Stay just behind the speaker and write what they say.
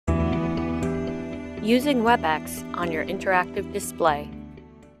Using Webex on your interactive display.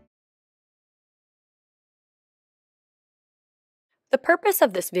 The purpose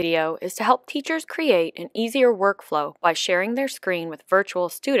of this video is to help teachers create an easier workflow by sharing their screen with virtual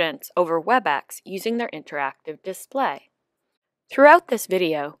students over Webex using their interactive display. Throughout this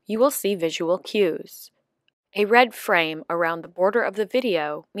video, you will see visual cues. A red frame around the border of the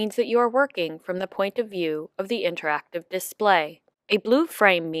video means that you are working from the point of view of the interactive display. A blue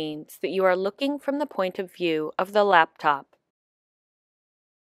frame means that you are looking from the point of view of the laptop.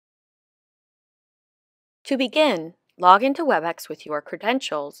 To begin, log into Webex with your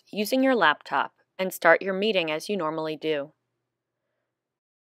credentials using your laptop and start your meeting as you normally do.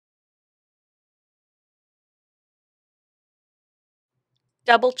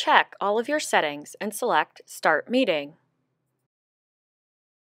 Double-check all of your settings and select Start Meeting.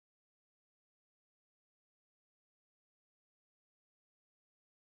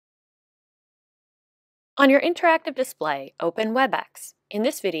 On your interactive display, open Webex. In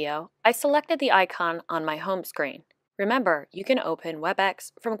this video, I selected the icon on my home screen. Remember, you can open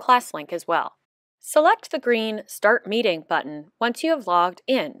Webex from ClassLink as well. Select the green Start Meeting button once you have logged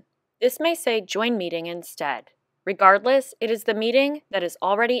in. This may say Join Meeting instead. Regardless, it is the meeting that is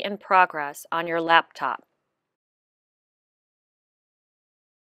already in progress on your laptop.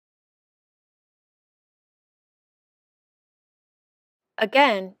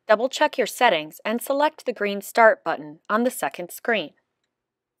 Again, double-check your settings and select the green Start button on the second screen.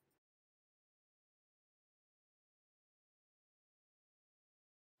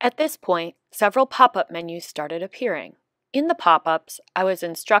 At this point, several pop-up menus started appearing. In the pop-ups, I was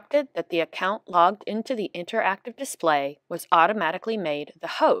instructed that the account logged into the interactive display was automatically made the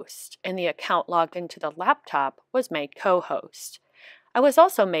host, and the account logged into the laptop was made co-host. I was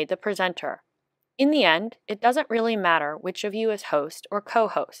also made the presenter. In the end, it doesn't really matter which of you is host or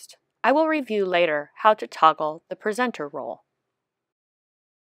co-host. I will review later how to toggle the presenter role.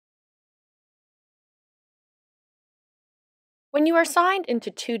 When you are signed into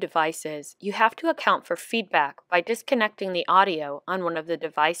two devices, you have to account for feedback by disconnecting the audio on one of the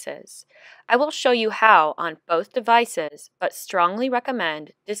devices. I will show you how on both devices, but strongly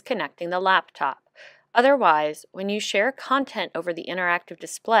recommend disconnecting the laptop. Otherwise, when you share content over the interactive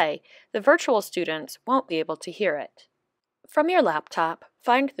display, the virtual students won't be able to hear it. From your laptop,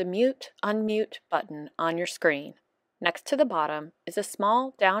 find the Mute, Unmute button on your screen. Next to the bottom is a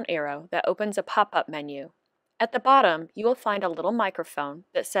small down arrow that opens a pop-up menu. At the bottom, you will find a little microphone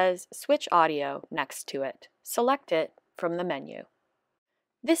that says Switch Audio next to it. Select it from the menu.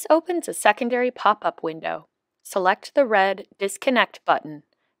 This opens a secondary pop-up window. Select the red Disconnect button.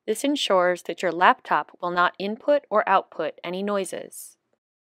 This ensures that your laptop will not input or output any noises.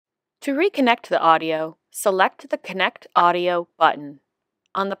 To reconnect the audio, select the Connect Audio button.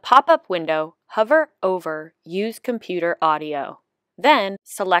 On the pop-up window, hover over Use Computer Audio. Then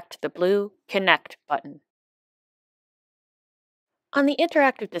select the blue Connect button. On the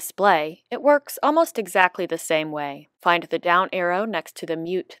interactive display, it works almost exactly the same way. Find the down arrow next to the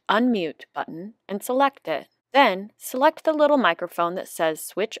Mute, Unmute button and select it. Then, select the little microphone that says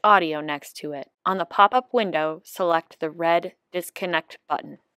Switch Audio next to it. On the pop-up window, select the red Disconnect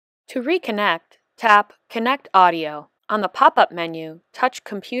button. To reconnect, tap Connect Audio. On the pop-up menu, touch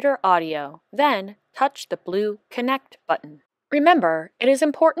Computer Audio, then touch the blue Connect button. Remember, it is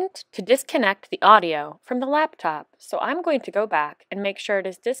important to disconnect the audio from the laptop, so I'm going to go back and make sure it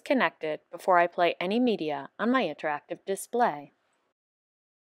is disconnected before I play any media on my interactive display.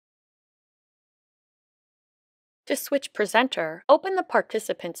 To switch presenter, open the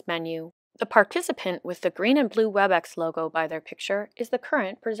Participants menu. The participant with the green and blue Webex logo by their picture is the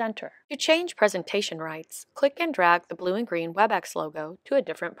current presenter. To change presentation rights, click and drag the blue and green Webex logo to a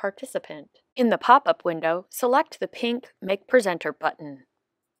different participant. In the pop-up window, select the pink Make Presenter button.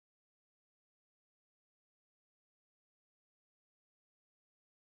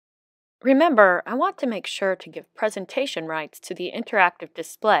 Remember, I want to make sure to give presentation rights to the interactive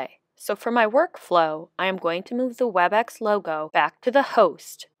display. So for my workflow, I am going to move the Webex logo back to the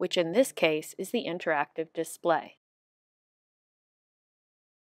host, which in this case is the interactive display.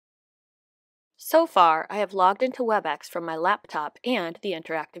 So far, I have logged into Webex from my laptop and the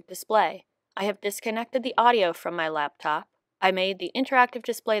interactive display. I have disconnected the audio from my laptop, I made the interactive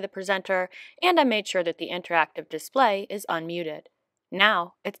display the presenter, and I made sure that the interactive display is unmuted.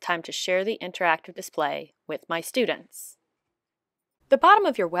 Now, it's time to share the interactive display with my students. The bottom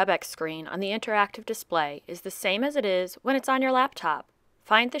of your Webex screen on the interactive display is the same as it is when it's on your laptop.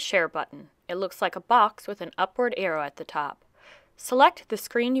 Find the Share button. It looks like a box with an upward arrow at the top. Select the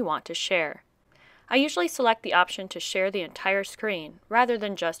screen you want to share. I usually select the option to share the entire screen rather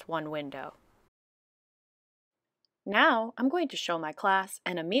than just one window. Now I'm going to show my class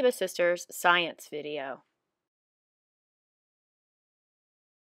an Amoeba Sisters science video.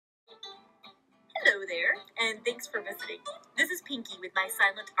 Hello there, and thanks for visiting. This is Pinky with my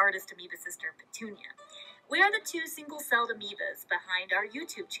silent artist amoeba sister, Petunia. We are the two single-celled amoebas behind our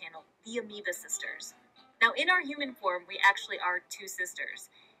YouTube channel, The Amoeba Sisters. Now, in our human form, we actually are two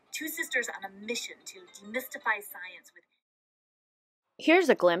sisters on a mission to demystify science with... Here's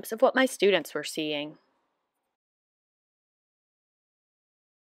a glimpse of what my students were seeing.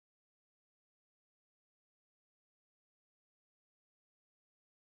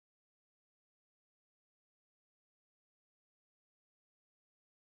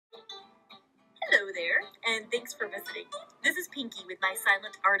 Hello there, and thanks for visiting. This is Pinky with my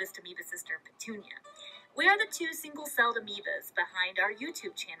silent artist amoeba sister, Petunia. We are the two single-celled amoebas behind our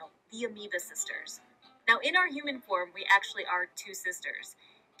YouTube channel, The Amoeba Sisters. Now, in our human form, we actually are two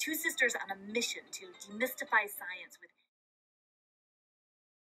sisters on a mission to demystify science with...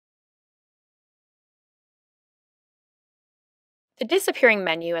 The disappearing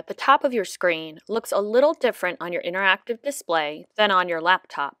menu at the top of your screen looks a little different on your interactive display than on your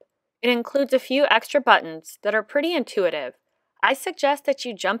laptop. It includes a few extra buttons that are pretty intuitive. I suggest that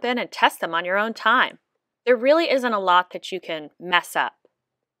you jump in and test them on your own time. There really isn't a lot that you can mess up.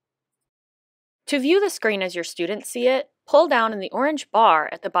 To view the screen as your students see it, pull down in the orange bar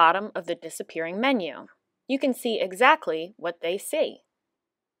at the bottom of the disappearing menu. You can see exactly what they see.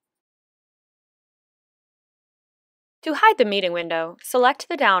 To hide the meeting window, select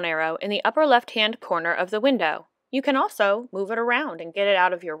the down arrow in the upper left-hand corner of the window. You can also move it around and get it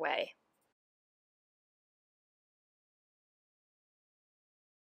out of your way.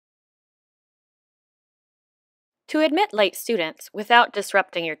 To admit late students without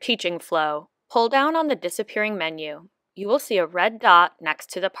disrupting your teaching flow, pull down on the disappearing menu. You will see a red dot next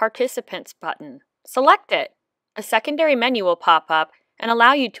to the Participants button. Select it. A secondary menu will pop up and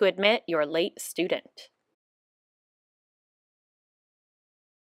allow you to admit your late student.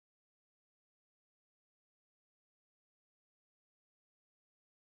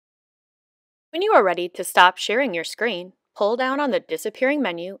 When you are ready to stop sharing your screen, pull down on the disappearing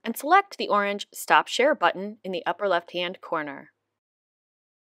menu and select the orange Stop Share button in the upper left-hand corner.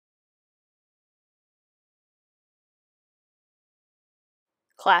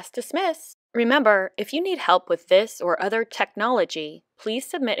 Class dismissed. Remember, if you need help with this or other technology, please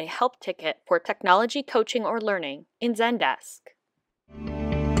submit a help ticket for technology coaching or learning in Zendesk.